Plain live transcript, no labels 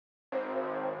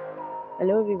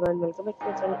Hello everyone, welcome back to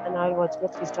my channel and now we're watching a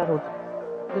 3-star hotel.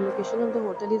 The location of the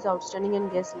hotel is outstanding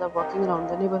and guests love walking around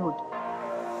the neighborhood.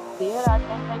 There are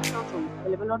 10 types of rooms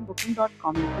available on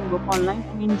booking.com. You can book online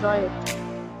and enjoy it.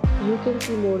 You can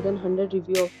see more than 100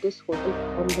 reviews of this hotel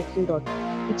on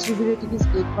booking.com. Its review rating is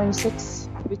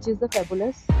 8.6, which is the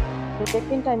fabulous. The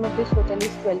check-in time of this hotel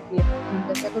is 12 p.m. and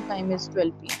the check-out time is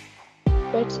 12 p.m.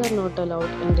 Pets are not allowed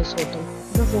in this hotel.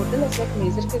 The hotel accepts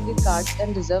major credit cards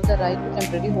and reserves the right to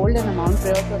temporarily hold an amount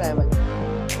prior to arrival.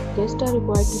 Guests are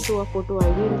required to show a photo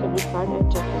ID and credit card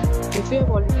at check-in. If you have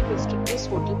already visited this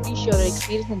hotel, please share your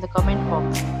experience in the comment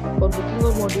box. For booking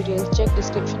or more details, check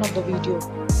description of the video.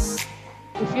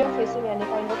 If you are facing any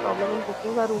kind of problem in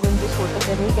booking a room in this hotel,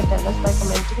 then you can tell us by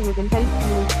commenting. We will help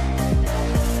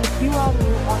you. If you are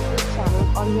new on this channel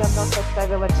or you have not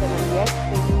subscribed our channel yet,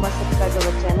 then you must subscribe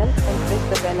our channel and press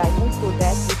the bell icon so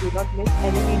that you do not miss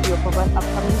any video of our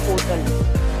upcoming hotel.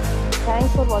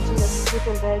 Thanks for watching the video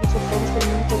till the end. So friends, will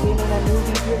meet again in a new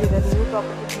video with a new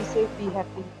property. Be safe, be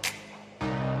happy.